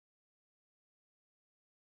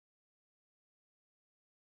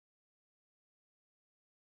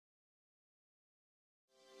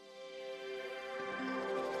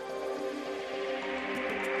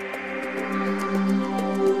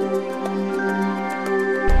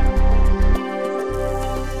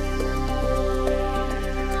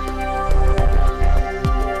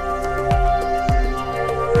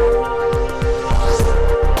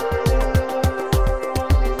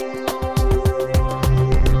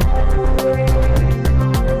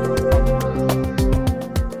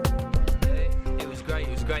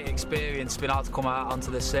been able to come out onto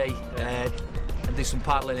the sea and do some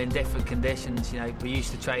paddling in different conditions. You know, we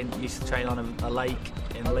used to train on a lake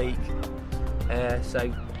in Leek,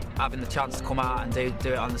 so having the chance to come out and do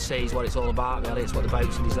it on the sea is what it's all about. Really, it's what the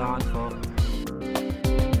boats are designed for.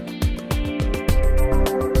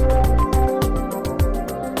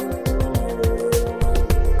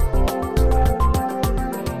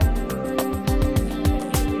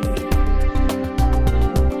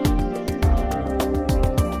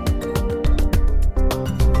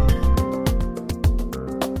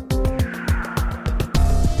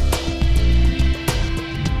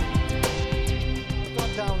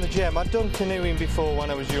 I'd done canoeing before when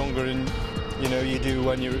I was younger, and you know, you do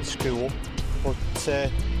when you're at school, but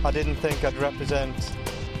I didn't think I'd represent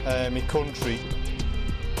my country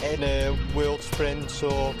in a world sprint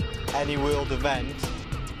or any world event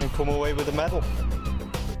and come away with a medal.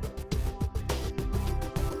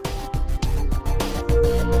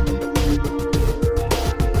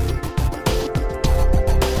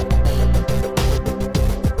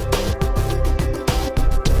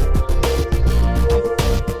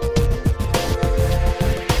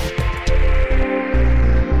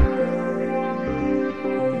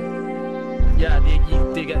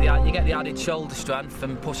 You get the added shoulder strength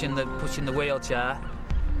from pushing the wheelchair.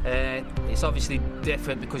 It's obviously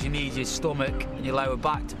different because you need your stomach and your lower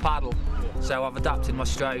back to paddle. So I've adapted my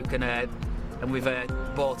stroke, and we've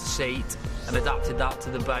bought a seat and adapted that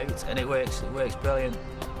to the boat, and it works brilliant.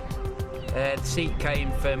 The seat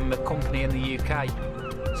came from a company in the UK.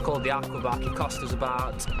 It's called the Aquabac. It cost us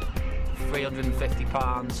about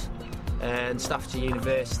 £350, and Staffordshire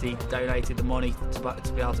University donated the money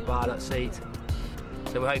to be able to buy that seat.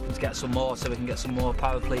 So we're hoping to get some more, so we can get some more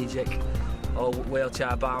paraplegic or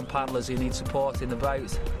wheelchair-bound paddlers who need support in the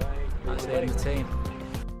boat. That's the aim of the team.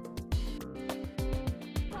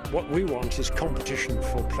 What we want is competition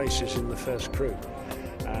for places in the first crew,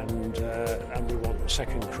 and we want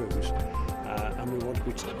second crews, and we want to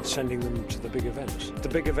be sending them to the big events. The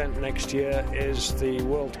big event next year is the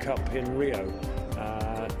World Cup in Rio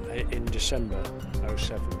in December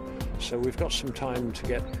 '07. So we've got some time to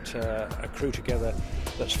get a crew together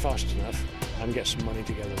that's fast enough and get some money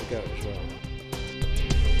together to go as well.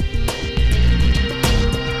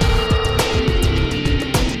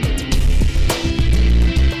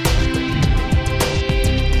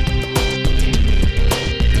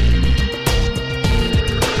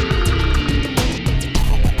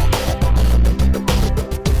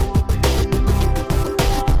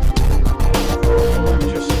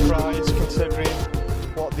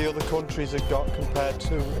 Other countries have got compared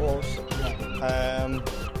to us.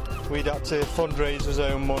 We'd had to fundraise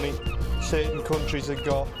our own money. Certain countries have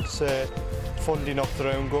got funding off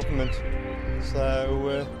their own government.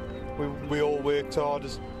 So we all worked hard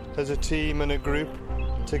as a team and a group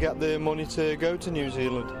to get the money to go to New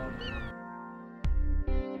Zealand.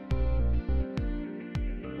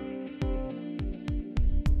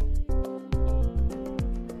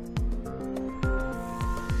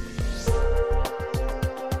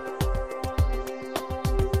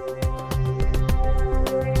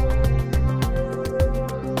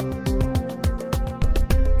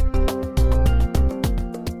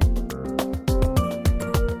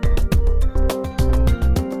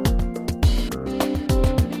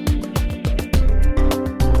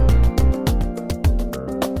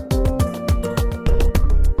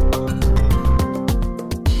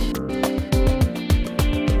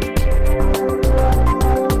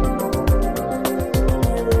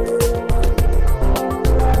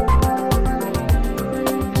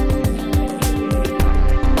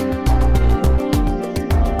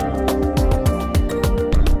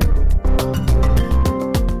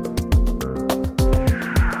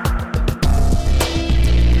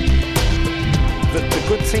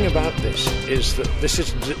 The thing about this is that this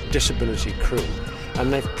is a disability crew,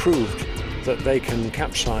 and they've proved that they can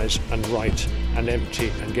capsize and right and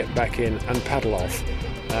empty and get back in and paddle off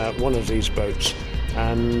one of these boats,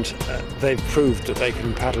 and they've proved that they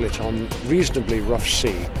can paddle it on reasonably rough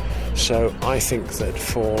sea. So I think that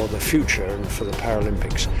for the future and for the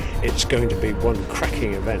Paralympics, it's going to be one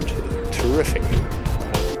cracking event. Terrific.